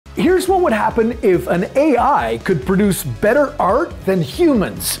Here's what would happen if an AI could produce better art than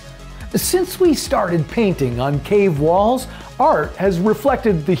humans. Since we started painting on cave walls, art has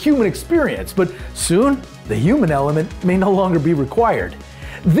reflected the human experience, but soon the human element may no longer be required.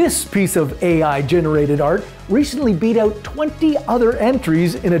 This piece of AI-generated art recently beat out 20 other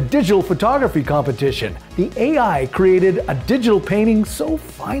entries in a digital photography competition. The AI created a digital painting so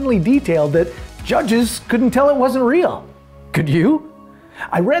finely detailed that judges couldn't tell it wasn't real. Could you?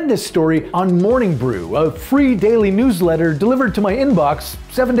 I read this story on Morning Brew, a free daily newsletter delivered to my inbox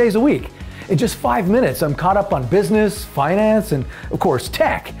 7 days a week. In just 5 minutes, I'm caught up on business, finance, and of course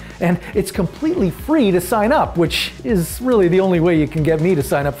tech. And it's completely free to sign up, which is really the only way you can get me to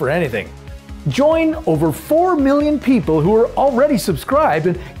sign up for anything. Join over 4 million people who are already subscribed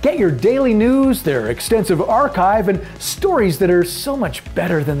and get your daily news, their extensive archive, and stories that are so much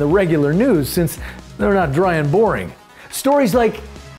better than the regular news since they're not dry and boring. Stories like